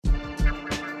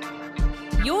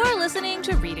You're listening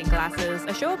to Reading Glasses,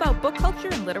 a show about book culture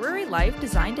and literary life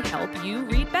designed to help you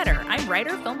read better. I'm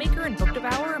writer, filmmaker, and book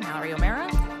devourer Mallory O'Mara.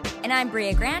 And I'm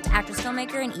Bria Grant, actress,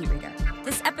 filmmaker, and e-reader.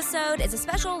 This episode is a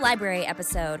special library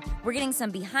episode. We're getting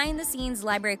some behind-the-scenes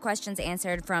library questions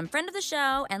answered from friend of the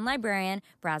show and librarian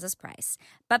Brazos Price.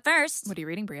 But first... What are you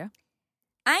reading, Bria?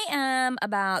 I am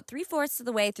about 3/4 of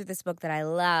the way through this book that I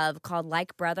love called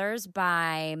Like Brothers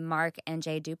by Mark and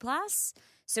J. Duplass.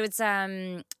 So it's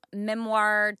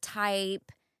memoir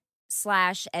type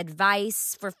 /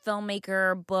 advice for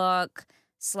filmmaker book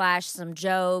 / some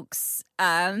jokes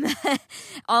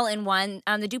all in one.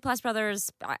 The Duplass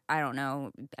brothers, I don't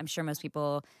know. I'm sure most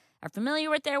people are familiar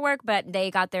with their work, but they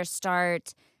got their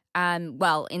start.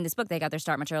 Well, in this book, they got their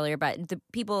start much earlier, but the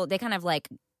people, they kind of like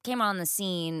came on the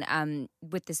scene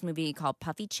with this movie called The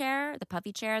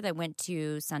Puffy Chair that went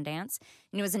to Sundance.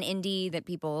 And it was an indie that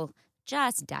people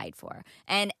just died for.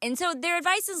 And so their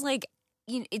advice is like,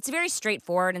 it's very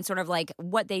straightforward and sort of like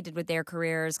what they did with their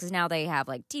careers, because now they have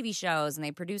like TV shows and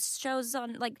they produce shows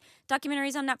on like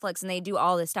documentaries on Netflix and they do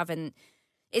all this stuff. And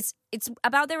it's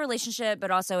about their relationship,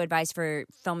 but also advice for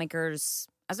filmmakers.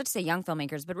 I was about to say young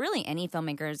filmmakers, but really any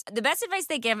filmmakers. The best advice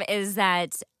they give is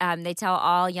that they tell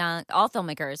all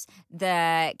filmmakers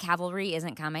the cavalry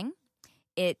isn't coming.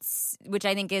 Which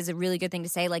I think is a really good thing to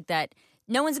say, like that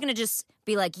no one's going to just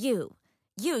be like, you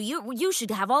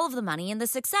should have all of the money and the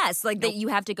success. Like that you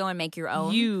have to go and make your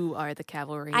own. You are the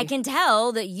cavalry. I can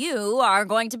tell that you are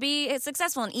going to be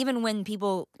successful. And even when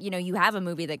people, you have a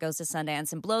movie that goes to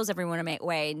Sundance and blows everyone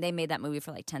away, and they made that movie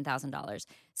for like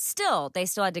 $10,000. They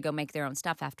still had to go make their own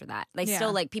stuff after that.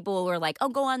 Still like people were like, oh,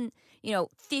 go on,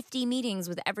 50 meetings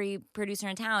with every producer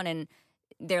in town. And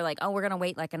they're like, oh, we're going to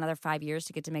wait like another 5 years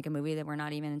to get to make a movie that we're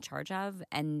not even in charge of.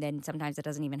 And then sometimes it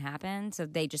doesn't even happen. So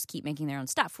they just keep making their own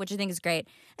stuff, which I think is great.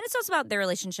 And it's also about their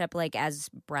relationship like as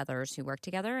brothers who work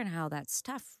together and how that's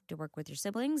tough to work with your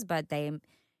siblings. But they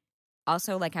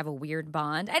also like have a weird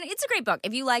bond. And it's a great book.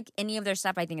 If you like any of their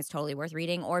stuff, I think it's totally worth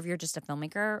reading. Or if you're just a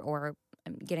filmmaker or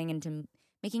getting into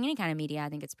making any kind of media, I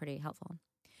think it's pretty helpful.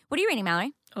 What are you reading,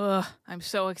 Mallory? Ugh, I'm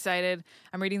so excited.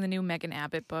 I'm reading the new Megan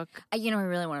Abbott book. I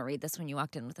really want to read this. When you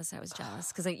walked in with us, I was jealous.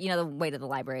 Because, the way to the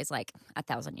library is like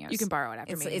 1,000 years. You can borrow it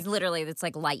after me. It's literally, it's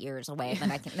like light years away.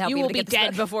 But I can help you will be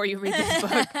dead book. before you read this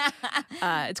book.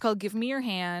 It's called Give Me Your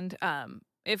Hand.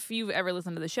 If you've ever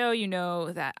listened to the show, you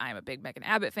know that I'm a big Megan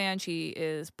Abbott fan. She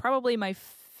is probably my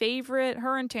favorite.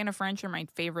 Her and Tana French are my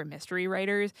favorite mystery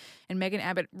writers. And Megan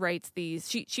Abbott writes these.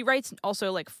 She writes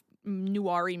also like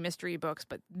noir-y mystery books,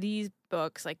 but these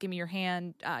books like Give Me Your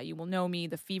Hand, You Will Know Me,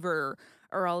 The Fever,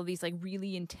 are all of these like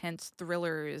really intense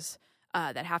thrillers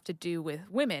that have to do with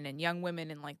women and young women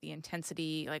and like the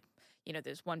intensity. Like,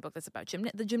 there's one book that's about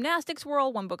the gymnastics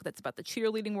world, one book that's about the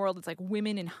cheerleading world. It's like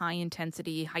women in high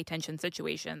intensity, high tension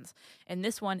situations. And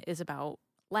this one is about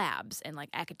labs and like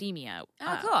academia.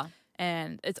 Oh, cool.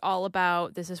 And it's all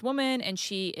about this woman, and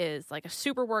she is like a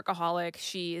super workaholic.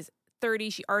 She is 30.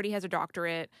 She already has a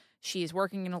doctorate. She's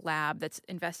working in a lab that's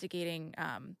investigating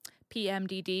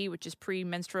PMDD, which is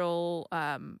premenstrual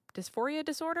dysphoria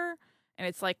disorder. And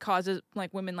it's like causes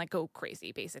like women like go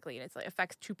crazy, basically. And it's like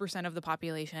affects 2% of the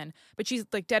population. But she's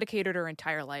like dedicated her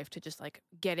entire life to just like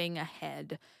getting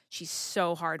ahead. She's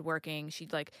so hardworking. She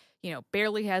like,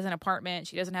 barely has an apartment.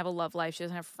 She doesn't have a love life. She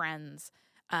doesn't have friends.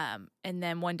 And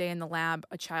then one day in the lab,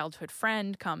 a childhood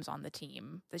friend comes on the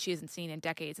team that she hasn't seen in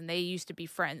decades, and they used to be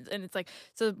friends. And it's like,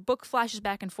 so the book flashes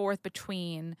back and forth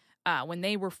between when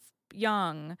they were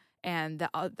young, and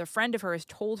the friend of hers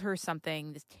told her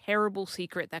something, this terrible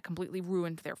secret that completely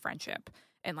ruined their friendship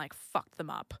and like fucked them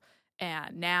up.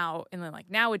 And then like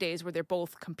nowadays, where they're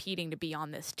both competing to be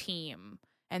on this team,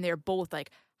 and they're both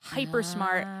like hyper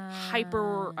smart,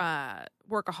 hyper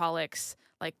workaholics,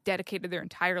 like dedicated their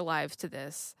entire lives to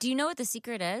this. Do you know what the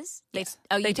secret is? Yes.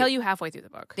 They tell you halfway through the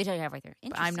book. They tell you halfway through.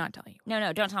 But I'm not telling you.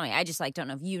 No, don't tell me. I just like don't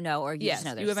know if you know or you just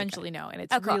know there's you eventually know. And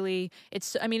it's really,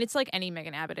 it's like any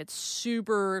Megan Abbott. It's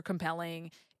super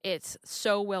compelling. It's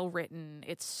so well written.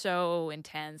 It's so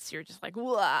intense. You're just like,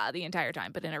 wah, the entire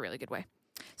time, but in a really good way.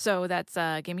 So that's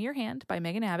Give Me Your Hand by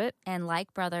Megan Abbott. And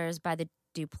Like Brothers by the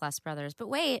Duplass brothers. But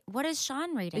wait, what is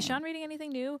Sean reading? Is Sean reading anything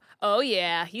new? Oh,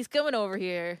 yeah. He's coming over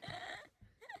here.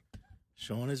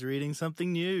 Sean is reading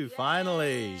something new,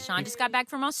 finally. Sean just got back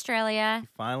from Australia. He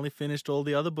finally finished all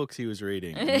the other books he was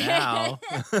reading.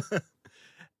 And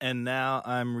now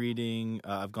I'm reading,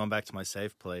 I've gone back to my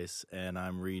safe place, and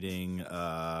I'm reading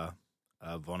a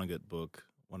Vonnegut book.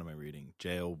 What am I reading?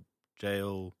 Bird.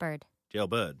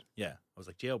 Jailbird. Yeah. I was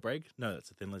like, Jailbreak? No, that's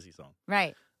a Thin Lizzy song.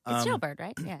 Right. It's Jailbird,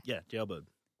 right? Yeah. Yeah, Jailbird.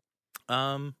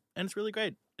 And it's really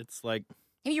great. It's like...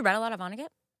 Have you read a lot of Vonnegut?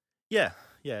 Yeah.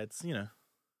 It's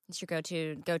It's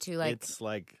your go-to like. it's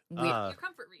like Your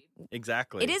comfort read.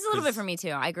 exactly. It is a little bit for me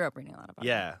too. I grew up reading a lot of books.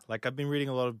 Yeah, like I've been reading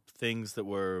a lot of things that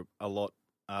were a lot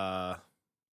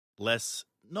less,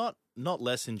 not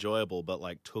less enjoyable, but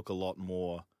like took a lot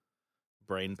more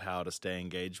brain power to stay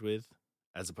engaged with,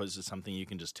 as opposed to something you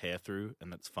can just tear through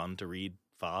and that's fun to read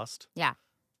fast. Yeah.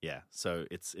 Yeah, so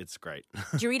it's great.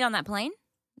 Did you read on that plane?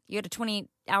 You had a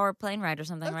 20-hour plane ride or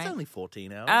something, That's right? only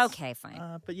 14 hours. Okay,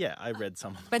 fine. But yeah, I read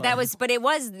some. On the But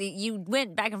plane. you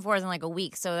went back and forth in like a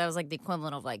week, so that was like the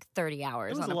equivalent of like 30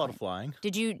 hours. It was on a lot plane. of flying.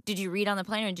 Did you read on the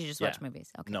plane or did you just watch Yeah. movies?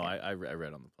 Okay. No, good. I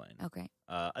read on the plane. Okay.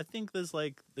 I think there's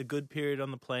like the good period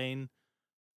on the plane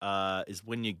is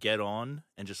when you get on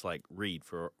and just like read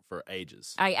for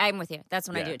ages. I'm with you. That's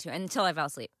when I Yeah. do it too, until I fell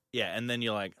asleep. Yeah, and then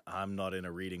you're like, I'm not in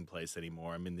a reading place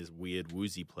anymore. I'm in this weird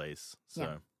woozy place. So,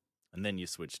 Yeah. and then you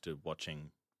switch to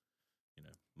watching,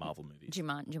 Marvel movies.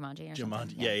 Jumanji or Jumanji,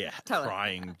 something. yeah, Totally.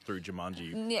 crying through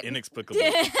Jumanji, Yeah. inexplicably.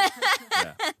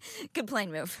 Yeah. Good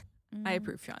plane move. I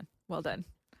approve, Sean. Well done.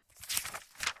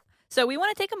 So we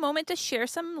want to take a moment to share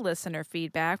some listener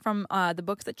feedback from the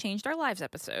Books That Changed Our Lives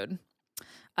episode.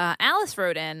 Alice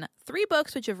wrote in, 3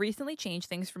 books which have recently changed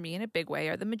things for me in a big way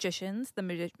are The Magicians,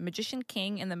 The Magician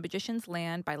King, and The Magician's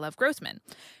Land by Lev Grossman.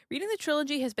 Reading the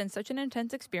trilogy has been such an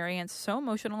intense experience, so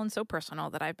emotional and so personal,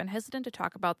 that I've been hesitant to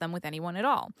talk about them with anyone at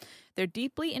all. They're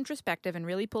deeply introspective and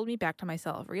really pulled me back to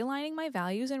myself, realigning my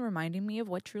values and reminding me of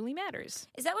what truly matters.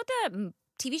 Is that what the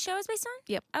TV show is based on?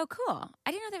 Yep. Oh, cool.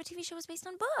 I didn't know that TV show was based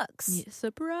on books. Yeah,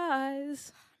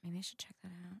 surprise. Maybe I should check that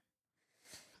out.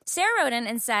 Sarah wrote in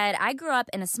and said, I grew up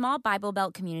in a small Bible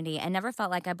Belt community and never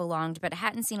felt like I belonged, but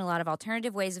hadn't seen a lot of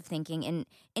alternative ways of thinking in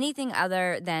anything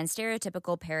other than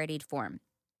stereotypical parodied form.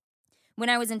 When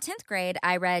I was in 10th grade,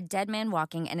 I read Dead Man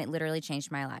Walking, and it literally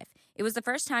changed my life. It was the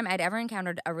first time I'd ever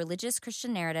encountered a religious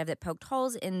Christian narrative that poked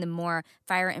holes in the more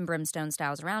fire and brimstone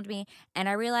styles around me, and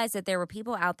I realized that there were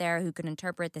people out there who could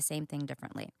interpret the same thing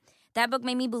differently. That book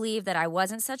made me believe that I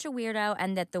wasn't such a weirdo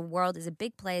and that the world is a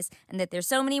big place and that there's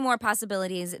so many more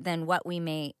possibilities than what we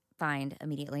may find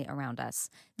immediately around us.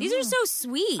 These are so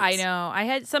sweet. I know. I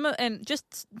had some of, and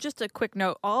just a quick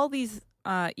note, all these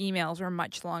emails were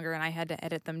much longer and I had to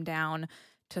edit them down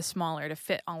to smaller to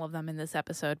fit all of them in this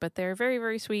episode, but they're very,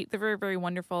 very sweet. They're very, very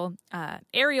wonderful.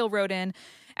 Ariel wrote in,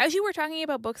 as you were talking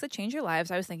about books that change your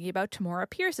lives, I was thinking about Tamora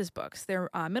Pierce's books. They're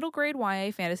middle grade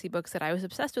YA fantasy books that I was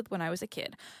obsessed with when I was a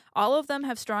kid. All of them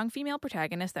have strong female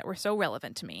protagonists that were so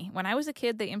relevant to me. When I was a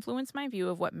kid, they influenced my view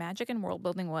of what magic and world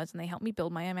building was, and they helped me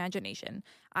build my imagination.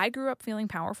 I grew up feeling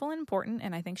powerful and important,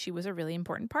 and I think she was a really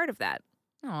important part of that.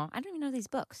 Oh, I don't even know these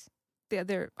books.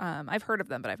 I've heard of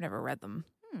them, but I've never read them.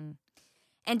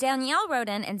 And Danielle wrote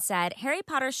in and said, Harry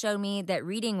Potter showed me that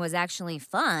reading was actually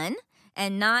fun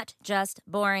and not just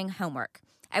boring homework.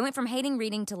 I went from hating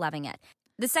reading to loving it.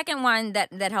 The second one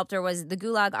that helped her was The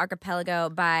Gulag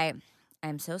Archipelago by,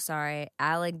 I'm so sorry,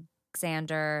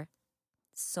 Alexander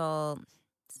Solzhenitsyn.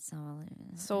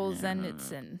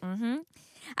 Mm-hmm.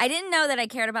 I didn't know that I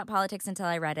cared about politics until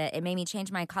I read it. It made me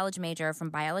change my college major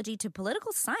from biology to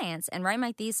political science and write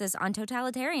my thesis on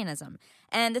totalitarianism.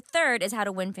 And the third is How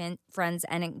to Win Friends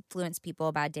and Influence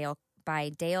People by Dale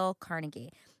Carnegie.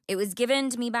 It was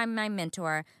given to me by my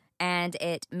mentor, and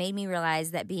it made me realize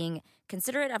that being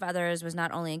considerate of others was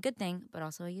not only a good thing, but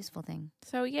also a useful thing.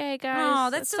 So yay, guys. Oh,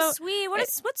 that's so sweet. What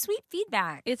sweet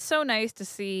feedback. It's so nice to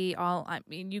see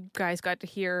you folks got to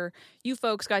hear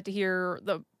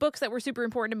the books that were super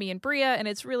important to me and Bria, and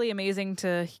it's really amazing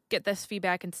to get this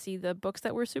feedback and see the books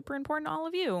that were super important to all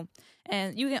of you.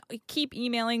 And you can keep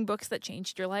emailing books that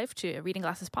changed your life to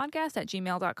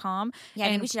readingglassespodcast@gmail.com. Yeah, I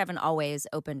think we should have an always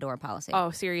open door policy. Oh,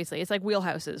 seriously. It's like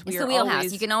wheelhouses. It's the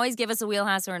wheelhouse. You can always give us a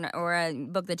wheelhouse or a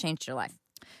book that changed your life.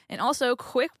 And also,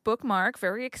 quick bookmark,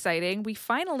 very exciting. We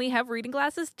finally have Reading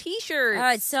Glasses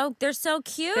t-shirts. They're so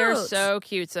cute. They're so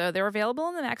cute. So they're available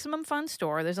in the Maximum Fun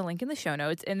store. There's a link in the show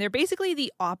notes. And they're basically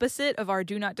the opposite of our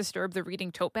Do Not Disturb the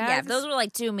Reading tote bags. Yeah, if those were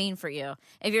like too mean for you.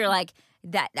 If you're like,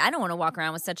 that, I don't want to walk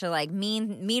around with such a like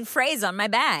mean phrase on my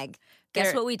bag.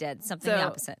 Guess what we did? Something the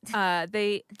opposite.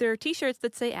 They're t-shirts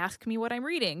that say "Ask me what I'm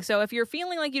reading." So if you're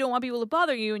feeling like you don't want people to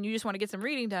bother you and you just want to get some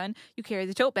reading done, you carry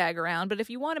the tote bag around. But if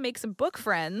you want to make some book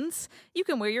friends, you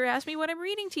can wear your "Ask me what I'm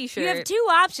reading" t-shirt. You have 2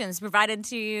 options provided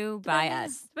to you by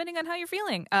us, depending on how you're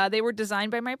feeling. They were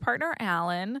designed by my partner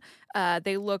Alan.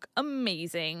 They look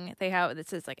amazing. It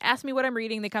says like "Ask me what I'm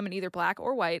reading." They come in either black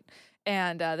or white.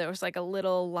 And there was like a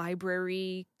little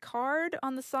library card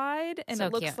on the side, and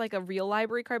it looks cute. like a real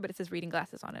library card, but it says Reading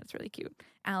Glasses on it. It's really cute.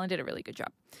 Alan did a really good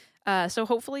job. So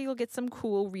hopefully you'll get some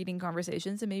cool reading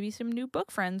conversations and maybe some new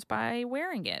book friends by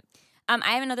wearing it.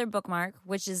 I have another bookmark,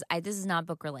 which is this is not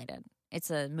book related. It's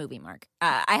a movie mark.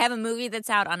 I have a movie that's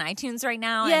out on iTunes right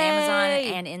now and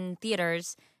Amazon and in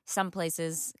theaters. Some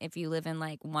places, if you live in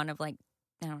like one of like,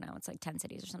 I don't know, it's like 10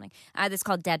 cities or something. That's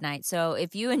called Dead Night. So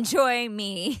if you enjoy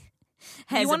me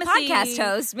as a podcast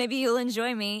host, maybe you'll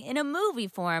enjoy me in a movie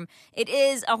form. It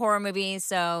is a horror movie,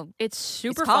 so it's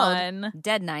super called fun.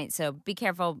 Dead Night, so be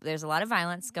careful. There's a lot of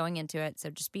violence going into it,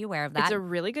 so just be aware of that. It's a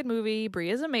really good movie.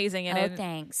 Bria's amazing in it. Oh,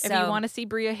 thanks. If you want to see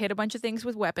Bria hit a bunch of things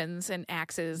with weapons and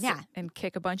axes and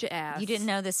kick a bunch of ass. You didn't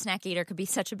know the snack eater could be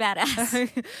such a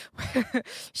badass.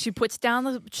 She puts down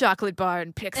the chocolate bar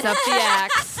and picks up the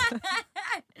axe.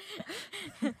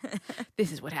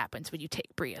 This is what happens when you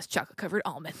take Bria's chocolate-covered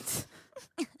almonds.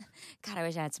 God, I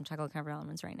wish I had some chocolate-covered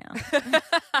almonds right now.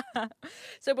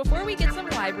 So before we get some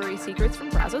library secrets from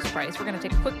Brazos Price, we're going to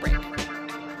take a quick break.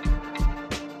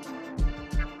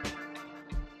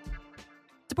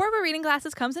 Support for Reading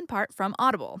Glasses comes in part from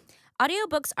Audible.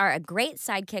 Audiobooks are a great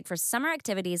sidekick for summer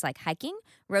activities like hiking,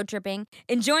 road tripping,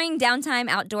 enjoying downtime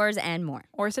outdoors, and more.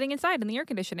 Or sitting inside in the air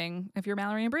conditioning if you're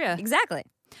Mallory and Bria. Exactly.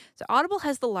 So Audible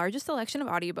has the largest selection of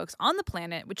audiobooks on the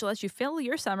planet, which lets you fill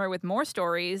your summer with more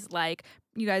stories. Like,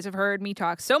 you guys have heard me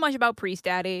talk so much about Priest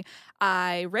Daddy.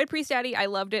 I read Priest Daddy, I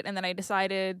loved it, and then I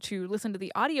decided to listen to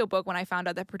the audiobook when I found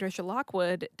out that Patricia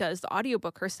Lockwood does the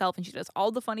audiobook herself, and she does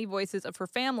all the funny voices of her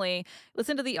family.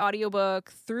 Listen to the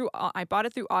audiobook I bought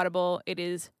it through Audible. It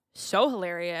is so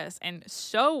hilarious and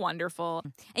so wonderful.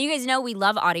 And you guys know we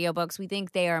love audiobooks. We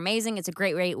think they are amazing. It's a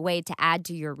great way to add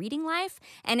to your reading life.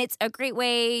 And it's a great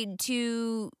way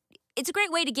to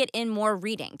get in more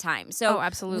reading time. So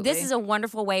absolutely. This is a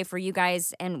wonderful way for you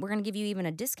guys, and we're going to give you even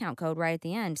a discount code right at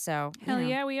the end. So Hell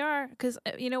yeah, we are. Because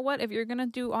you know what? If you're going to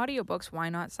do audiobooks, why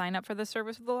not sign up for the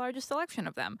service with the largest selection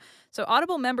of them? So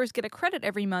Audible members get a credit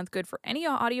every month good for any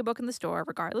audiobook in the store,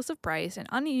 regardless of price, and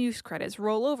unused credits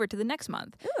roll over to the next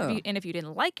month. And if you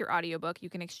didn't like your audiobook, you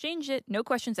can exchange it, no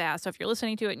questions asked. So if you're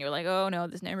listening to it and you're like, oh no,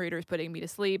 this narrator is putting me to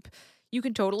sleep, you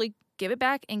can totally give it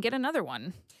back and get another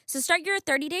one. So start your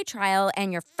 30-day trial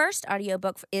and your first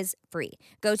audiobook is free.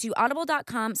 Go to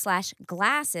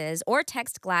audible.com/glasses or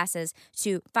text glasses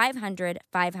to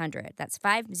 500-500. That's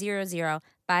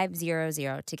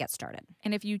 500-500 to get started.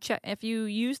 And if you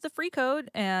use the free code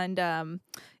and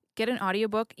get an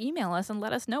audiobook, email us and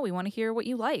let us know. We want to hear what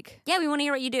you like. Yeah, we want to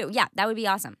hear what you do. Yeah, that would be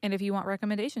awesome. And if you want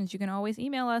recommendations, you can always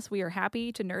email us. We are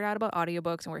happy to nerd out about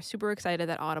audiobooks, and we're super excited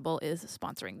that Audible is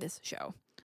sponsoring this show.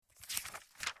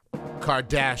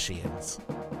 Kardashians.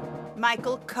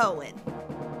 Michael Cohen.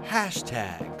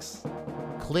 Hashtags.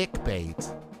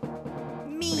 Clickbait.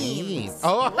 Memes.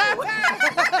 Oh.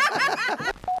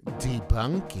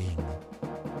 Debunking.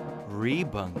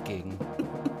 Rebunking.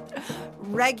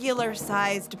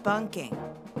 Regular-sized bunking.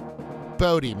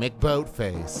 Bodie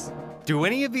McBoatface. Do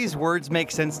any of these words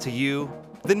make sense to you?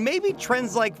 Then maybe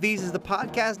Trends Like These is the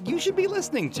podcast you should be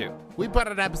listening to. We put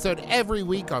an episode every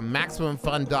week on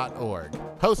MaximumFun.org.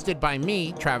 Hosted by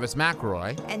me, Travis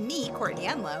McElroy. And me, Courtney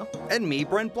Enlow. And me,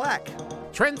 Brent Black.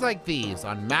 Trends Like These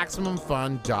on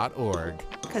MaximumFun.org.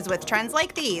 Because with trends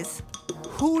like these...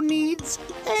 Who needs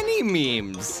any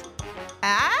memes?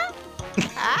 Ah?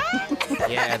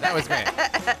 Yeah, that was great.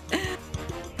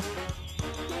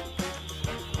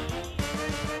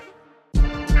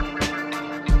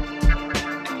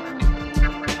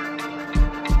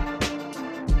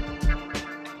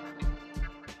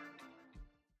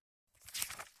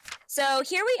 So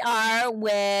here we are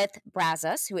with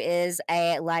Brazos, who is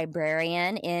a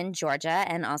librarian in Georgia,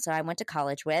 and also I went to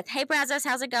college with. Hey, Brazos,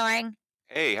 how's it going?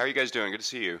 Hey, how are you guys doing? Good to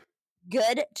see you.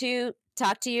 Good to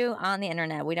talk to you on the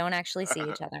internet. We don't actually see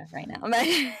each other right now.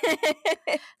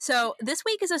 So this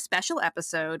week is a special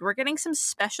episode. We're getting some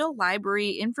special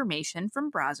library information from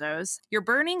Brazos. Your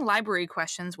burning library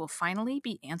questions will finally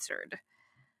be answered.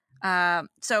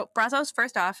 So Brazos,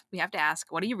 first off, we have to ask,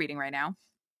 what are you reading right now?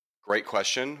 Great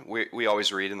question. We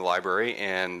always read in the library,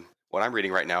 and what I'm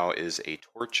reading right now is A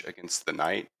Torch Against the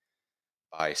Night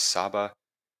by Saba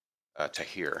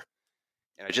Tahir.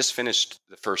 And I just finished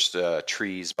the first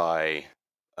Trees by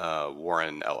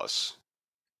Warren Ellis.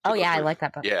 Oh, yeah, I like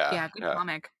that book. Yeah, good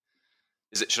comic.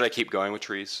 Should I keep going with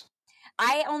Trees?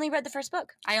 I only read the first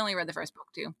book. I only read the first book,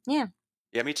 too. Yeah.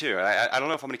 Yeah, me too. I don't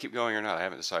know if I'm going to keep going or not. I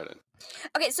haven't decided.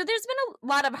 Okay, so there's been a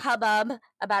lot of hubbub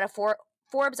about a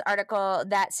Forbes article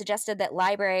that suggested that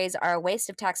libraries are a waste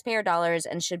of taxpayer dollars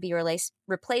and should be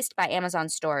replaced by Amazon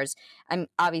stores. I'm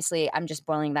just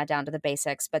boiling that down to the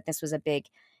basics, but this was a big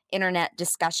internet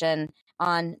discussion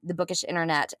on the bookish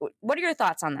internet. What are your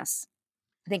thoughts on this?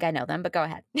 I think I know them, but go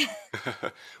ahead.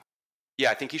 Yeah,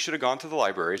 I think he should have gone to the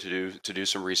library to do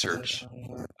some research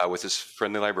with his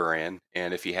friendly librarian,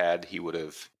 and if he had, he would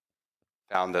have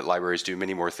found that libraries do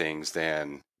many more things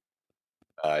than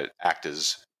act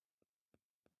as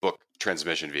book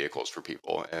transmission vehicles for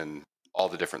people, and all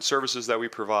the different services that we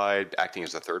provide, acting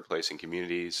as a third place in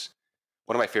communities.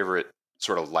 One of my favorite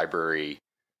sort of library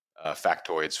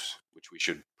factoids, which we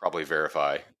should probably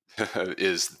verify,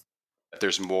 is that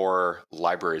there's more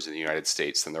libraries in the United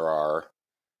States than there are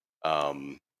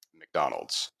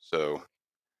McDonald's. So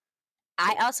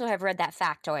I also have read that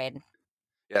factoid.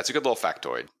 yeah, it's a good little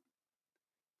factoid.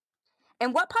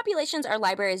 And what populations are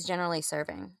libraries generally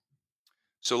serving?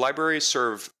 So libraries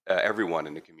serve everyone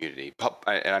in the community,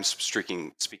 and I'm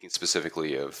speaking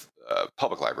specifically of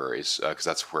public libraries because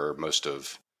that's where most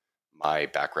of my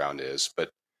background is.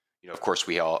 But of course,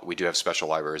 we do have special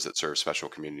libraries that serve special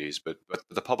communities. But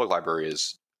the public library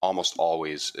is almost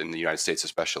always in the United States,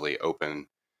 especially open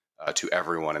to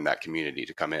everyone in that community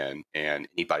to come in, and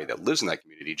anybody that lives in that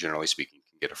community, generally speaking,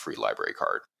 can get a free library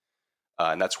card.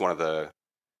 And that's one of the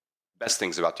best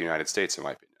things about the United States, in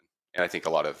my opinion. And I think a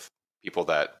lot of people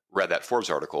that read that Forbes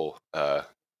article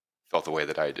felt the way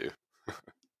that I do.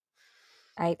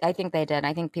 I think they did.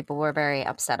 I think people were very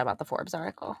upset about the Forbes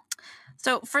article.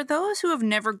 So, for those who have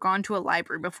never gone to a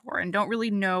library before and don't really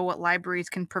know what libraries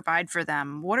can provide for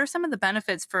them, what are some of the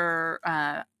benefits for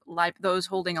those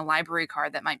holding a library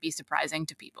card that might be surprising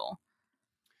to people?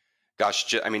 Gosh,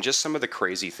 just some of the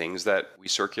crazy things that we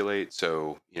circulate.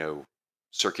 So,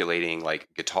 circulating like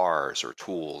guitars or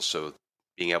tools. So,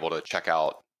 being able to check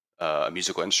out a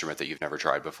musical instrument that you've never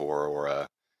tried before, or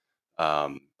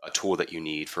a tool that you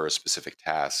need for a specific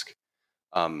task.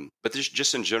 But there's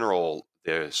just in general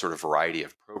the sort of variety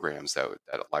of programs that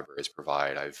libraries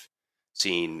provide. I've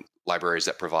seen libraries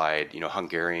that provide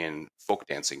Hungarian folk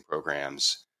dancing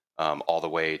programs, all the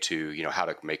way to how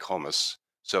to make hummus.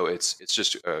 So it's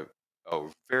just a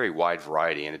very wide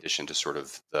variety in addition to sort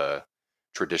of the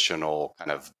traditional kind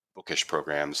of bookish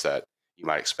programs that you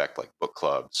might expect, like book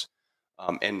clubs.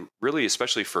 And really,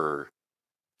 especially for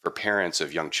parents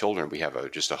of young children, we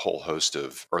have just a whole host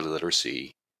of early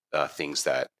literacy things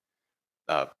that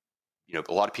a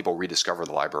lot of people rediscover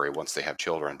the library once they have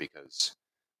children because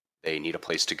they need a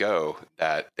place to go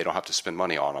that they don't have to spend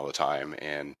money on all the time.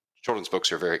 And children's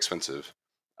books are very expensive,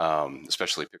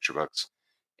 especially picture books.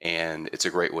 And it's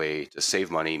a great way to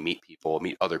save money, meet people,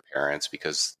 meet other parents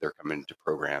because they're coming to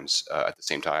programs at the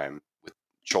same time with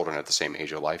children at the same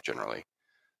age of life generally.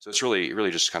 So it's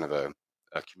really just kind of a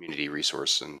community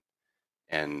resource,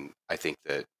 and I think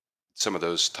that some of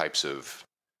those types of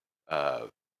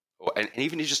and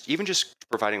even just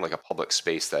providing like a public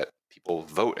space that people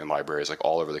vote in libraries like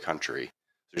all over the country.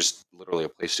 There's literally a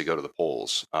place to go to the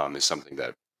polls is something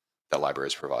that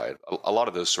libraries provide. A lot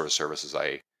of those sort of services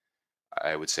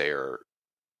I would say are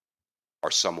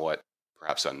somewhat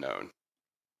perhaps unknown.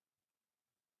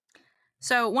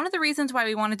 So, one of the reasons why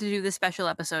we wanted to do this special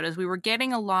episode is we were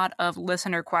getting a lot of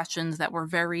listener questions that were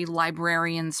very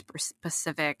librarian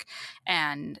specific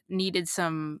and needed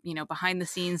some, behind the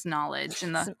scenes knowledge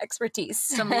and some expertise,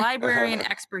 some librarian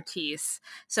expertise.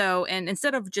 So, and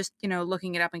instead of just,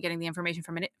 looking it up and getting the information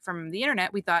from the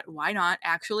internet, we thought, why not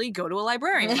actually go to a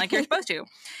librarian like you're supposed to?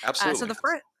 Absolutely. So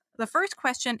the first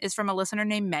question is from a listener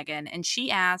named Megan, and she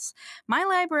asks, my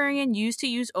librarian used to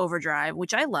use Overdrive,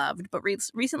 which I loved, but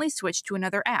recently switched to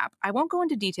another app. I won't go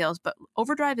into details, but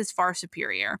Overdrive is far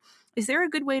superior. Is there a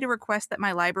good way to request that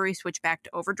my library switch back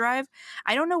to Overdrive?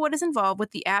 I don't know what is involved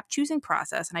with the app choosing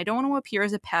process, and I don't want to appear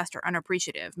as a pest or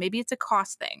unappreciative. Maybe it's a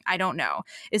cost thing. I don't know.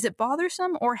 Is it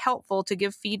bothersome or helpful to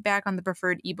give feedback on the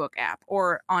preferred ebook app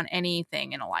or on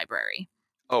anything in a library?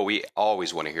 Oh, we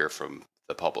always want to hear from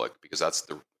the public because that's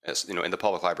in the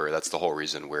public library, that's the whole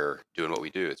reason we're doing what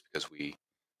we do. It's because we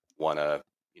want to,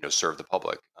 serve the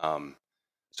public.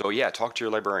 So yeah, talk to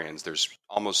your librarians. There's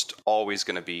almost always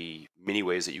going to be many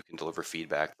ways that you can deliver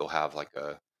feedback. They'll have like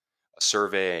a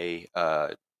survey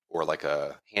or like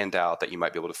a handout that you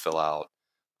might be able to fill out.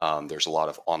 There's a lot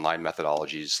of online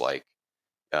methodologies like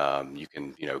you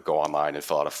can, go online and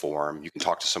fill out a form. You can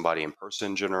talk to somebody in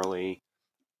person generally.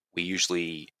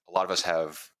 A lot of us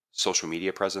have social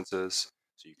media presences.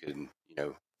 So you can,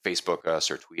 Facebook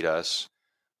us or tweet us.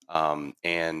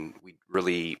 And we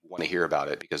really want to hear about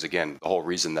it because, again, the whole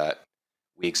reason that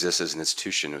we exist as an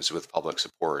institution is with public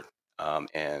support.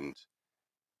 And,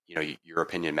 your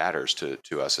opinion matters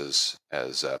to us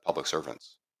as public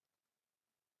servants.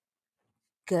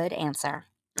 Good answer.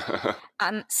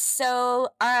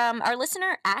 Our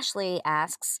listener Ashley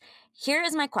asks, here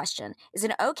is my question. Is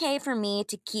it okay for me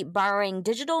to keep borrowing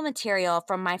digital material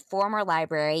from my former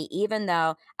library even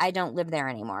though I don't live there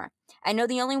anymore? I know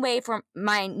the only way for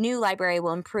my new library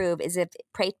will improve is if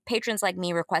patrons like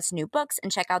me request new books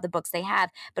and check out the books they have,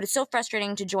 but it's so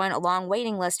frustrating to join a long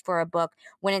waiting list for a book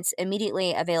when it's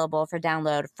immediately available for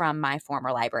download from my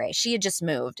former library. She had just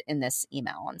moved in this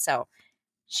email, and so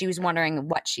she was wondering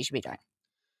what she should be doing.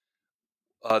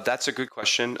 That's a good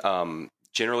question.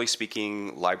 Generally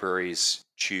speaking, libraries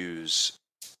choose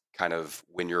kind of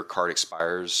when your card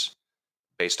expires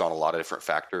based on a lot of different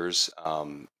factors.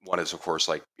 One is, of course,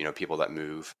 like, people that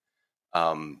move,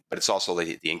 but it's also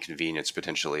the inconvenience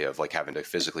potentially of like having to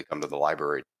physically come to the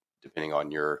library, depending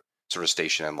on your sort of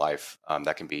station in life.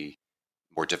 That can be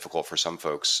more difficult for some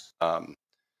folks.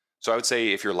 So I would say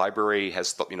if your library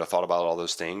has thought about all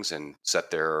those things and set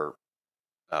their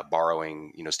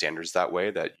borrowing standards that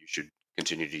way, that you should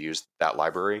continue to use that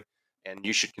library, and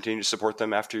you should continue to support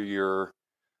them after your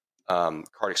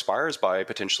card expires by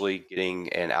potentially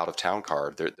getting an out of town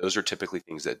card. Those are typically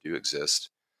things that do exist.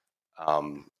 A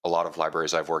lot of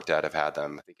libraries I've worked at have had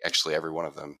them. I think actually every one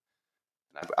of them.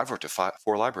 And I've worked at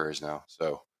 4 libraries now,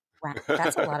 so Wow,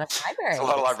 that's a lot of it's libraries. a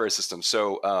lot of library systems.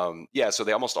 So so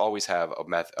they almost always have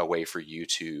a way for you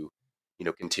to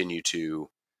continue to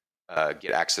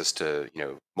get access to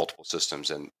multiple systems,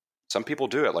 and some people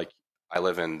do it. Like, I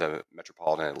live in the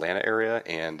metropolitan Atlanta area,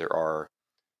 and there are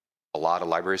a lot of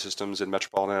library systems in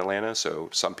metropolitan Atlanta. So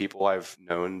some people I've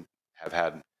known have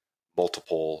had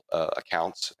multiple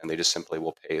accounts, and they just simply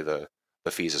will pay the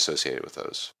fees associated with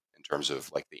those in terms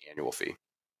of like the annual fee.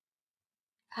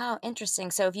 Oh,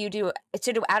 interesting. So do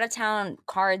out of town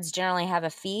cards generally have a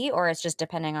fee, or it's just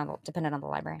dependent on the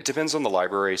library? It depends on the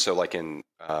library. So like in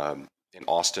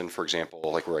Austin, for example,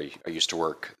 like where I used to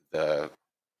work, the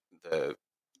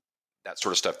that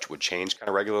sort of stuff would change kind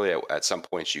of regularly. At some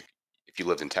points, if you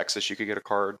lived in Texas, you could get a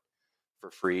card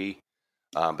for free,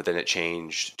 but then it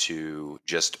changed to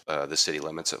just the city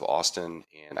limits of Austin,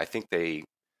 and I think they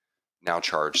now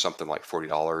charge something like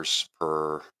 $40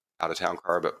 per out of town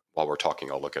card. But while we're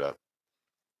talking, I'll look it up.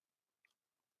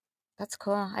 That's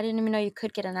cool. I didn't even know you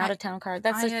could get an out of town card.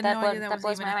 That was blows even my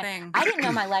a mind. thing. I didn't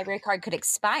know my library card could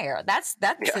expire. That's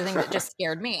the thing that just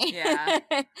scared me. Yeah,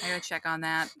 I gotta check on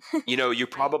that. You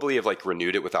probably have like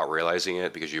renewed it without realizing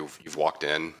it, because you've walked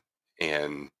in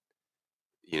and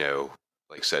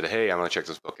like said, "Hey, I'm gonna check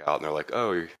this book out," and they're like,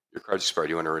 "Oh, your card's expired.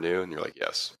 Do you want to renew?" And you're like,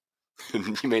 "Yes."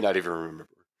 You may not even remember.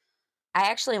 I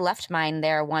actually left mine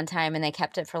there one time, and they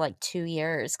kept it for like 2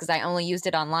 years because I only used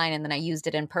it online, and then I used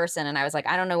it in person, and I was like,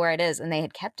 I don't know where it is, and they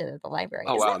had kept it at the library.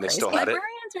 Oh, Isn't wow, that and they crazy? still had it?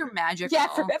 Librarians are magical. Yeah,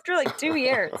 after like 2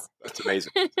 years. That's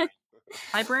amazing.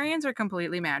 Librarians are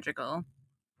completely magical.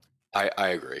 I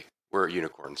agree. We're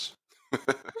unicorns.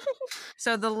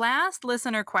 So the last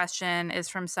listener question is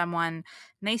from someone,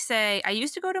 and they say, I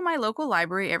used to go to my local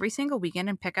library every single weekend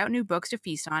and pick out new books to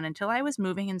feast on until I was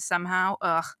moving and somehow,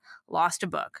 lost a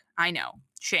book. I know.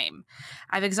 Shame.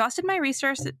 I've exhausted my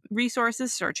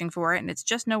resources searching for it, and it's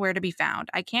just nowhere to be found.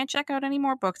 I can't check out any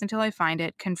more books until I find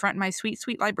it, confront my sweet,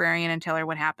 sweet librarian and tell her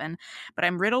what happened, but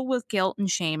I'm riddled with guilt and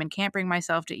shame and can't bring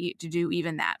myself to do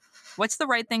even that. What's the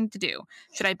right thing to do?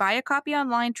 Should I buy a copy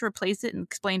online to replace it and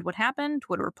explain what happened?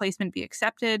 Would a replacement be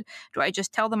accepted? Do I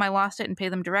just tell them I lost it and pay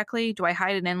them directly? Do I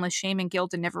hide in endless shame and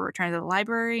guilt and never return to the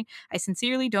library? I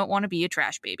sincerely don't want to be a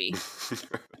trash baby.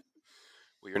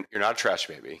 Well, you're not a trash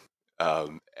baby.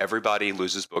 Everybody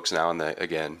loses books now and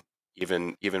again,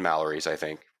 even Mallory's, I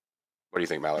think. What do you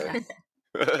think, Mallory?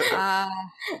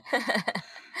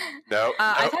 No.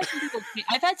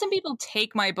 I've had some people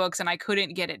take my books and I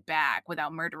couldn't get it back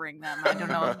without murdering them. I don't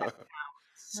know if that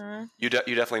counts. You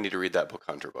definitely need to read that Book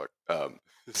Hunter book.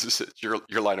 This is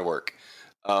your line of work.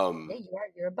 Yeah,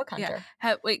 you're a book hunter.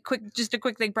 Yeah. Just a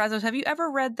quick thing, Brazos. Have you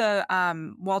ever read the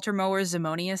Walter Mower's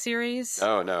Zimonia series?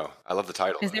 Oh no, I love the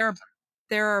title. Because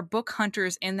there are book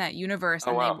hunters in that universe,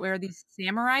 and they wear these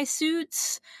samurai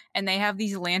suits, and they have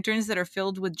these lanterns that are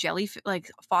filled with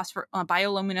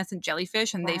bioluminescent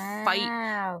jellyfish, and they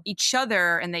fight each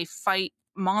other, and they fight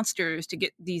monsters to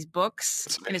get these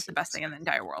books, and it's the best thing in the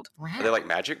entire world. Wow. Are they like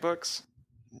magic books?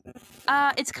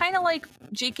 It's kind of like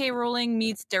J.K. Rowling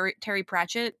meets Terry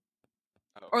Pratchett,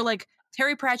 or like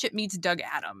Terry Pratchett meets Doug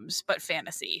Adams, but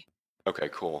fantasy. Okay,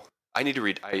 cool. I need to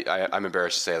read. I'm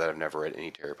embarrassed to say that I've never read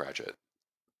any Terry Pratchett.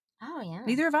 Oh yeah.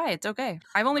 Neither have I. It's okay.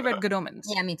 I've only read Good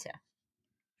Omens. Yeah, me too.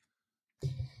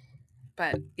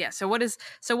 But yeah, what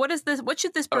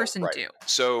should this person do?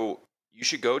 So you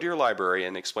should go to your library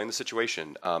and explain the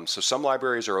situation. So some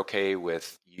libraries are okay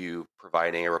with you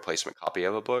providing a replacement copy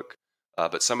of a book,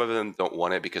 but some of them don't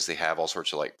want it because they have all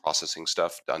sorts of like processing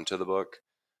stuff done to the book.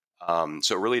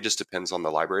 So it really just depends on the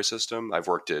library system. I've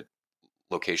worked at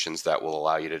locations that will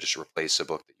allow you to just replace a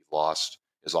book that you've lost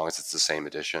as long as it's the same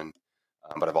edition.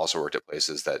 But I've also worked at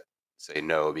places that say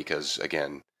no because,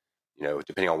 again,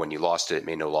 depending on when you lost it, it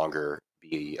may no longer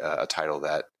be a title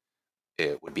that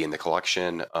it would be in the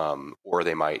collection, or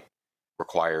they might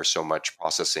require so much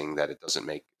processing that it doesn't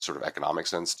make sort of economic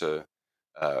sense to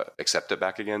accept it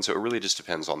back again. So it really just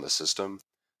depends on the system.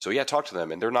 So yeah, talk to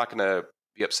them, and they're not going to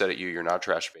be upset at you. You're not a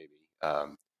trash baby.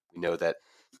 We know that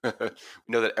we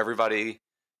know that everybody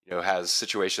has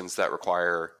situations that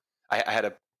require. I had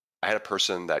a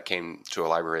person that came to a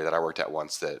library that I worked at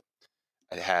once that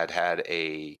had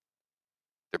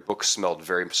their books smelled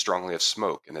very strongly of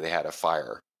smoke, and that they had a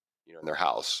fire, in their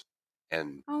house.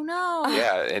 And Oh no.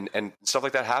 yeah, and stuff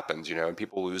like that happens, and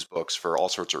people lose books for all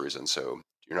sorts of reasons. So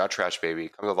you're not a trash baby.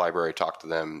 Come to the library, talk to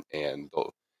them, and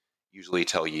they'll usually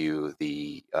tell you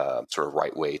the sort of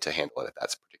right way to handle it at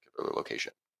that particular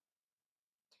location.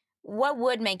 What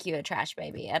would make you a trash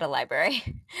baby at a library?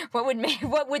 What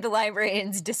would the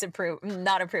librarians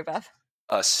not approve of?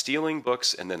 Stealing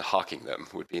books and then hawking them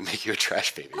would make you a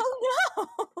trash baby. Oh no!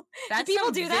 That's do people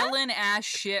some do that? villain ass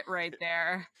shit right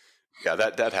there. Yeah,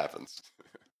 that happens.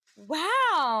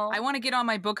 Wow! I want to get on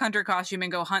my book hunter costume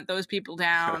and go hunt those people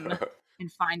down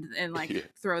and find and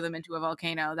throw them into a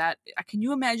volcano. That can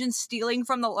you imagine stealing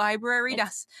from the library?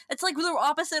 That's like the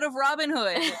opposite of Robin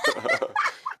Hood.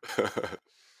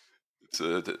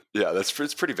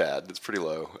 It's pretty bad. It's pretty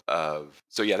low.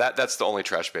 So yeah, that's the only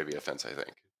trash baby offense, I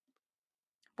think.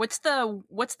 What's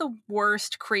the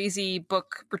worst crazy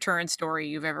book return story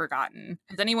you've ever gotten?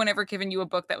 Has anyone ever given you a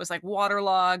book that was like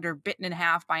waterlogged or bitten in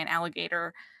half by an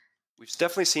alligator? We've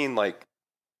definitely seen like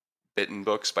bitten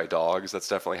books by dogs. That's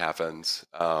definitely happens.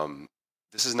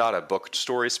 This is not a book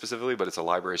story specifically, but it's a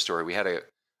library story. We had a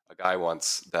guy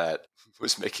once that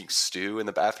was making stew in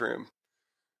the bathroom.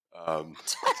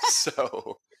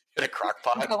 So he had a crock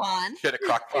pot. Go on. He had a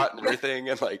crock pot and everything,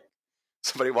 and like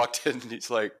somebody walked in and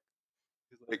he's like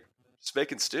just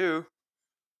making stew.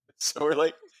 So we're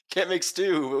like, can't make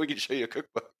stew, but we can show you a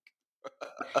cookbook.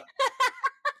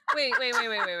 Wait. Like,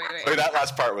 that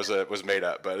last part was made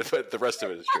up, but the rest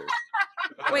of it is true.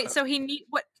 Wait, so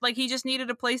he just needed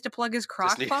a place to plug his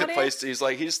crock pot in? He's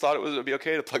like, he just thought it would be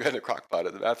okay to plug in a crock pot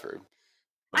in the bathroom.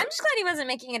 I'm just glad he wasn't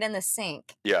making it in the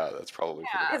sink. Yeah, that's probably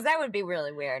because that would be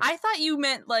really weird. I thought you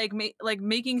meant like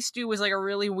making stew was like a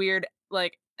really weird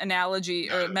like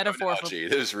analogy or metaphor.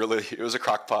 It was a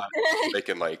crock pot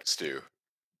making like stew.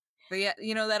 But yeah,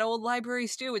 that old library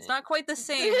stew. It's not quite the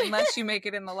same unless you make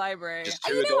it in the library. Just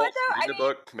two adults reading a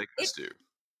book, making a stew.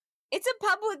 It's a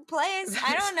public place.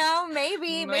 I don't know.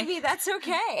 Maybe that's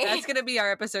okay. That's gonna be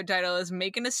our episode title: is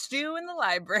making a stew in the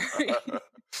library.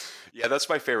 Yeah, that's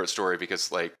my favorite story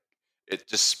because like it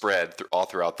just spread all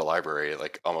throughout the library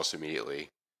like almost immediately.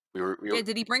 Yeah,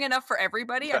 did he bring enough for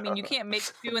everybody? I mean, you can't make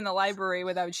stew in the library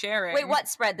without sharing. Wait, what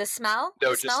spread? The smell?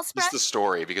 No, smell spread? Just the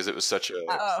story because it was such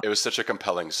a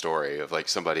compelling story of like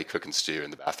somebody cooking stew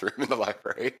in the bathroom in the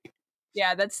library.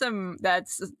 Yeah, that's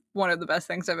one of the best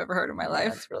things I've ever heard in my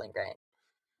life. That's really great.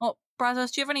 Well,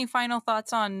 Brazos, do you have any final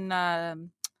thoughts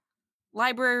on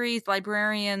libraries,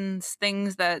 librarians,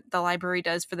 things that the library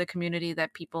does for the community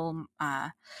that people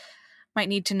might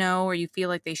need to know or you feel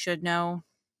like they should know?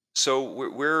 So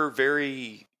we're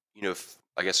very,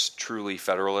 I guess truly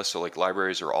federalist. So like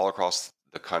libraries are all across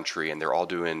the country and they're all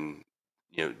doing,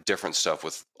 different stuff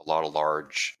with a lot of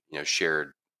large,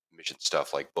 shared mission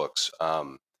stuff like books.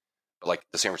 But like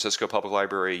the San Francisco Public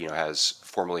Library, has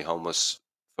formerly homeless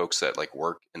folks that like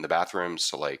work in the bathrooms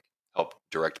to like help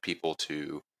direct people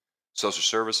to social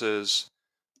services.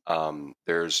 You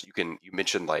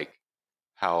mentioned like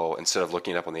how instead of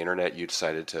looking it up on the internet, you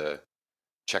decided to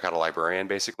check out a librarian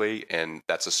basically, and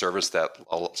that's a service that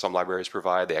some libraries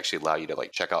provide. They actually allow you to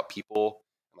like check out people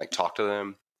and like talk to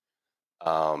them.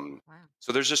 Wow.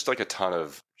 So there's just like a ton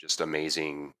of just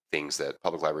amazing things that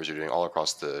public libraries are doing all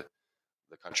across the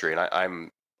country, and I'm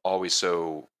always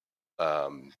so I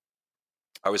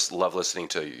always love listening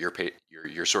to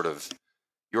your sort of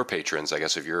your patrons, I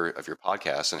guess, of your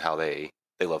podcast and how they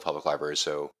love public libraries.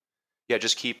 So yeah,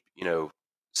 just keep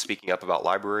speaking up about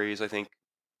libraries, I think.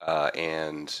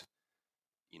 And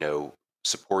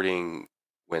supporting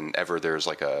whenever there's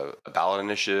like a ballot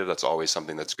initiative. That's always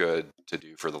something that's good to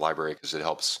do for the library because it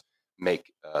helps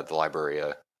make the library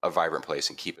a vibrant place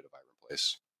and keep it a vibrant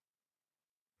place.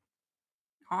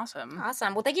 Awesome.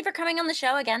 Well, thank you for coming on the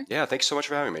show again. Yeah, thanks so much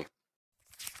for having me.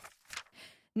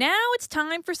 Now it's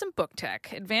time for some book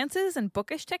tech, advances in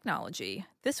bookish technology.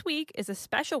 This week is a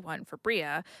special one for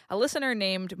Bria. A listener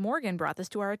named Morgan brought this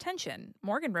to our attention.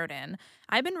 Morgan wrote in,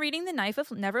 I've been reading The Knife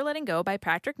of Never Letting Go by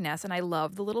Patrick Ness, and I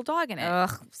love the little dog in it.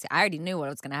 Ugh, see, I already knew what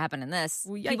was going to happen in this.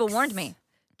 Well, People yikes. warned me.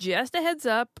 Just a heads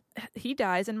up, he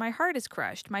dies and my heart is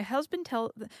crushed. My husband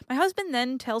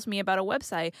then tells me about a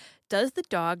website,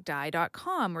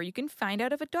 doesthedogdie.com, where you can find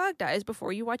out if a dog dies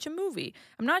before you watch a movie.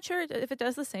 I'm not sure if it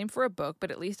does the same for a book,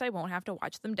 but at least I won't have to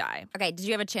watch them die. Okay, did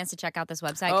you have a chance to check out this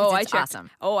website? Oh, It's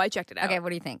awesome. Oh, I checked it out. Okay, what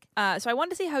do you think? So I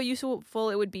wanted to see how useful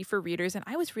it would be for readers, and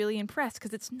I was really impressed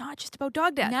because it's not just about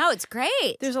dog death. No, it's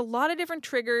great. There's a lot of different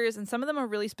triggers, and some of them are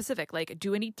really specific. Like,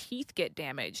 do any teeth get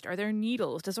damaged? Are there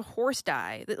needles? Does a horse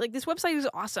die? Like, this website is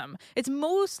awesome. It's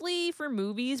mostly for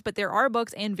movies, but there are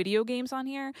books and video games on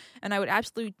here, and I would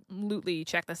absolutely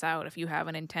check this out if you have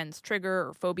an intense trigger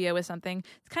or phobia with something.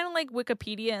 It's kind of like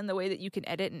Wikipedia in the way that you can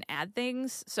edit and add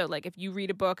things. So, like, if you read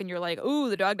a book and you're like, ooh,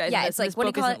 the dog dies, Yeah, in it's like, this what do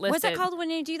book you call isn't it? What's listed. that called when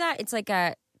you do that? It's like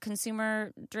a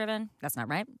consumer driven. That's not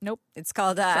right. Nope. It's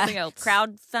called Something else.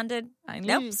 crowd funded. I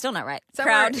Nope, knew- still not right.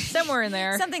 somewhere in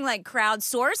there. Something like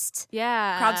crowdsourced.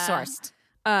 Yeah. Crowdsourced.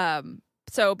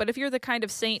 So, but if you're the kind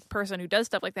of saint person who does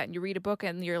stuff like that and you read a book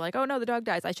and you're like, oh no, the dog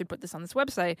dies, I should put this on this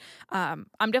website, I'm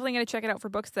definitely going to check it out for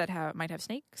books that might have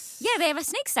snakes. Yeah, they have a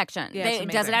snake section. Yeah, it's Does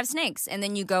amazing. it have snakes? And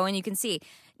then you go and you can see.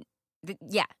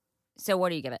 Yeah. So what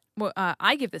do you give it? Well,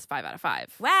 I give this 5 out of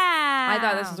 5. Wow. I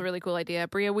thought this was a really cool idea.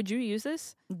 Bria, would you use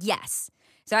this? Yes.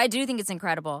 So I do think it's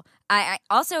incredible. I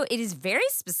also, it is very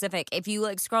specific. If you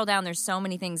like scroll down, there's so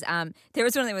many things. There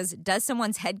was one that was, does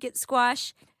someone's head get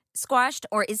squashed,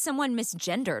 or is someone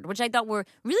misgendered? Which I thought were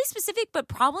really specific, but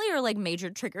probably are like major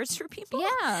triggers for people.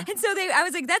 Yeah. And so I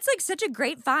was like, that's like such a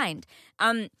great find.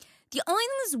 The only thing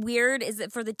that's weird is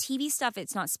that for the TV stuff,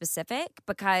 it's not specific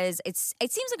because it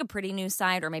seems like a pretty new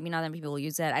site, or maybe not that many people will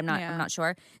use it. I'm not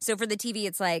sure. So for the TV,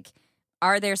 it's like,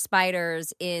 are there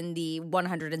spiders in the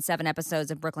 107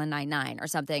 episodes of Brooklyn Nine-Nine or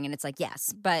something? And it's like,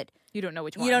 yes, but You don't know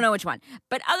which one. you don't know which one.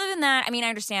 But other than that, I mean, I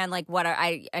understand like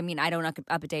I don't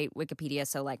update Wikipedia,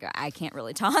 so like I can't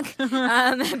really talk, but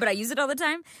I use it all the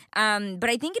time. But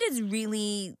I think it is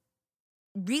really,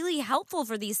 really helpful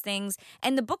for these things,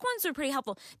 and the book ones are pretty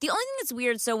helpful. The only thing that's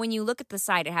weird, so when you look at the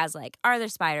site, it has like, are there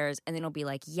spiders? And then it'll be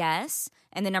like, yes,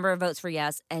 and the number of votes for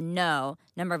yes, and no,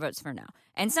 number of votes for no.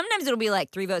 And sometimes it'll be like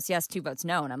 3 votes yes, 2 votes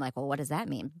no, and I'm like, well, what does that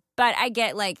mean? But I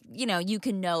get like, you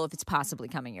can know if it's possibly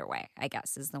coming your way, I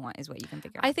guess, is what you can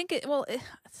figure out. I think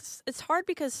it's hard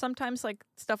because sometimes like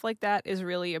stuff like that is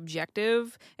really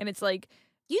objective, and it's like,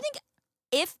 You think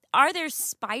are there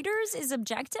spiders is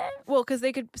objective? well, because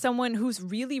someone who's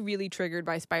really, really triggered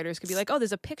by spiders could be like, oh,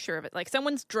 there's a picture of it. Like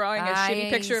someone's drawing a shitty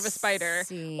picture of a spider,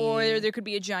 or there could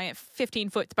be a giant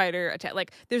 15-foot spider attack.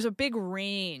 Like there's a big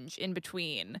range in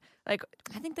between. Like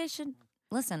I think they should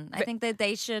listen. I think that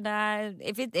they should.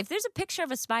 If there's a picture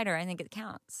of a spider, I think it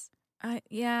counts.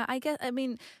 I guess. I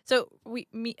mean, so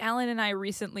Alan and I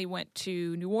recently went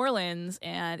to New Orleans,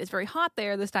 and it's very hot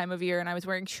there this time of year. And I was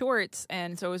wearing shorts,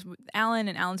 and so it was Alan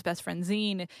and Alan's best friend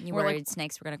Zine. You We're worried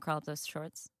snakes were going to crawl up those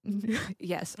shorts?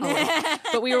 Yes, always.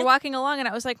 But we were walking along, and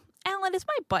I was like, Alan, is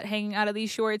my butt hanging out of these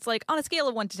shorts? Like on a scale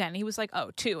of 1 to 10. And he was like, oh,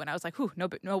 2. And I was like, whew,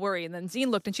 no worry. And then Zine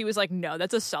looked, and she was like, no,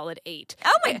 that's a solid 8.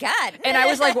 Oh my god! And I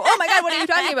was like, oh my god, what are you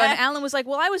talking about? And Alan was like,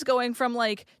 well, I was going from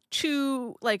like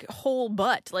 2 like whole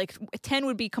butt, like 10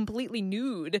 would be completely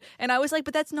nude. And I was like,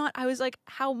 but that's not. I was like,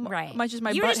 how much is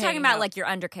my? You butt were just talking hanging about out? like your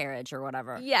undercarriage or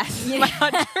whatever. Yes, my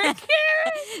undercarriage.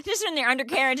 Just when their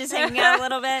undercarriage is hanging out a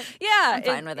little bit. Yeah, I'm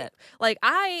fine with it. Like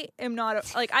I am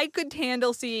not like I could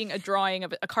handle seeing a drawing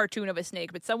of a cartoon of a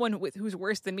snake, but someone who's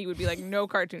worse than me would be like, no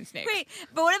cartoon snake. Wait,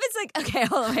 but what if it's like, okay,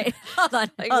 hold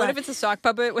on. Like what if it's a sock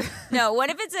puppet with? No, what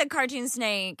if it's a cartoon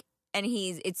snake and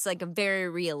it's like a very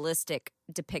realistic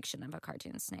depiction of a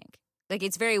cartoon snake? Like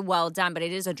it's very well done, but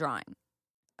it is a drawing.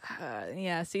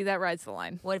 Yeah, see, that rides the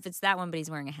line. What if it's that one, but he's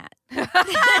wearing a hat?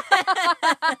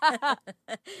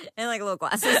 And like little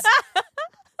glasses.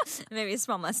 Maybe a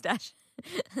small mustache.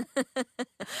 I don't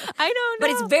know. But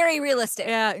it's very realistic.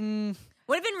 Yeah.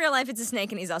 What if in real life it's a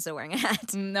snake and he's also wearing a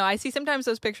hat? No, I see sometimes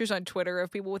those pictures on Twitter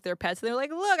of people with their pets. And they're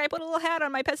like, look, I put a little hat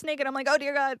on my pet snake. And I'm like, oh,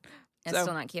 dear God. That's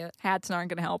still not cute. Hats aren't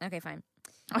going to help. Okay, fine.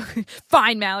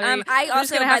 Fine, Mallory. I I'm also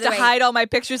just going to have to hide all my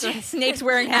pictures of snakes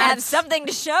wearing I have hats. something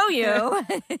to show you.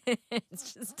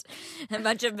 It's just a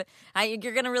bunch of...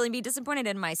 you're going to really be disappointed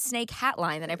in my snake hat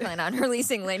line that I plan on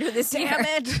releasing later this year.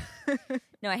 Damn it.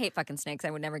 No, I hate fucking snakes. I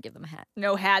would never give them a hat.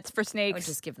 No hats for I would snakes.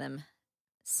 just give them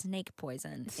snake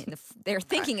poison. They're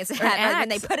thinking it's a Or an hat, but when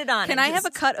they axe. put it on... Can I have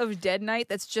a cut of Dead Night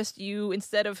that's just you,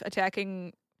 instead of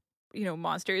attacking,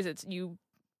 monsters, it's you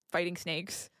fighting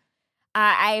snakes?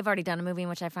 I've already done a movie in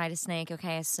which I fight a snake,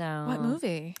 okay? So What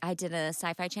movie? I did a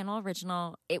Sci-Fi Channel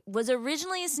original. It was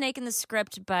originally a snake in the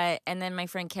script, and then my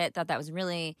friend Kit thought that was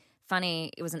really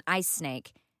funny. It was an ice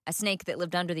snake, a snake that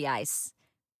lived under the ice.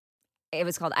 It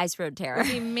was called Ice Road Terror. Was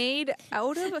he made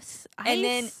out of ice? And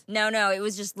then no, it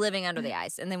was just living under the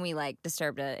ice. And then we like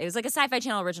disturbed it. It was like a Sci-Fi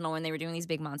Channel original when they were doing these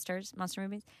big monster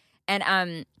movies.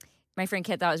 And my friend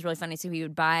Kit thought it was really funny, so he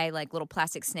would buy like little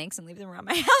plastic snakes and leave them around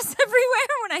my house everywhere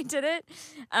when I did it.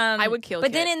 I would kill.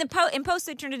 But Kit. then in post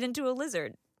they turned it into a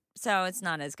lizard, so it's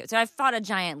not as good. So I fought a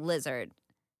giant lizard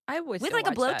I would with still like a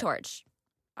watch that. blowtorch.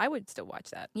 I would still watch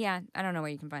that. Yeah, I don't know where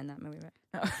you can find that movie. But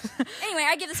No. anyway,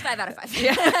 I give this 5 out of 5.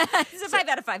 Yeah. It's a 5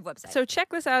 out of 5 website. So check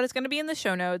this out. It's going to be in the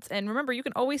show notes. And remember, you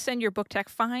can always send your book tech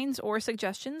finds or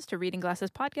suggestions to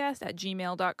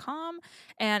readingglassespodcast@gmail.com.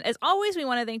 And as always, we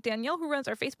want to thank Danielle, who runs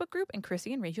our Facebook group, and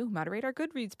Chrissy and Rachel, who moderate our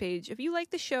Goodreads page. If you like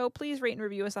the show, please rate and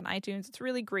review us on iTunes. It's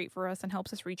really great for us and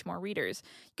helps us reach more readers.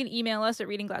 You can email us at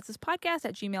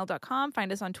readingglassespodcast@gmail.com.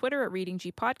 Find us on Twitter at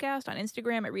readinggpodcast, on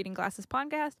Instagram at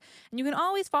readingglassespodcast. And you can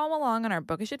always follow along on our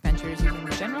bookish adventures using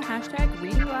the general hashtag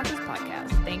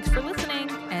readingglassespodcast. Thanks for listening,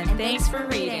 and thanks for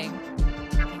reading.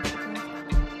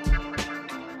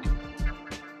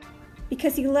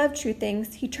 Because he loved true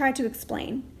things, he tried to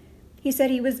explain. He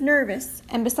said he was nervous,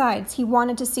 and besides, he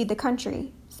wanted to see the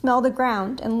country, smell the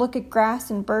ground, and look at grass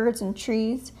and birds and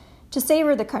trees, to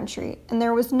savor the country, and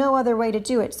there was no other way to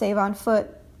do it save on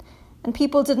foot. And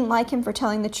people didn't like him for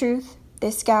telling the truth. They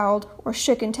scowled, or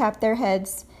shook and tapped their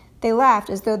heads. They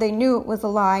laughed as though they knew it was a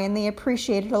lie, and they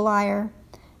appreciated a liar.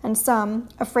 And some,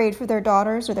 afraid for their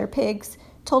daughters or their pigs,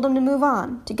 told him to move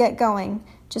on, to get going,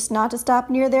 just not to stop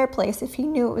near their place if he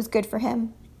knew it was good for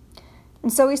him.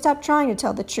 And so he stopped trying to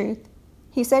tell the truth.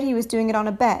 He said he was doing it on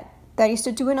a bet, that he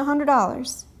stood to win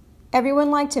 $100.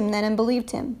 Everyone liked him then and believed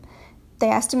him. They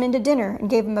asked him into dinner and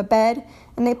gave him a bed,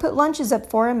 and they put lunches up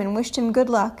for him and wished him good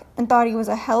luck and thought he was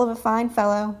a hell of a fine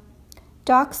fellow.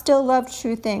 Doc still loved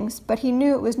true things, but he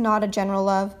knew it was not a general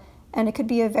love, and it could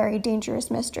be a very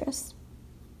dangerous mistress.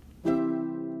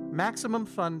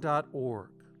 MaximumFun.org.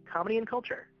 Comedy and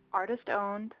culture. Artist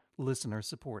owned. Listener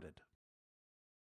supported.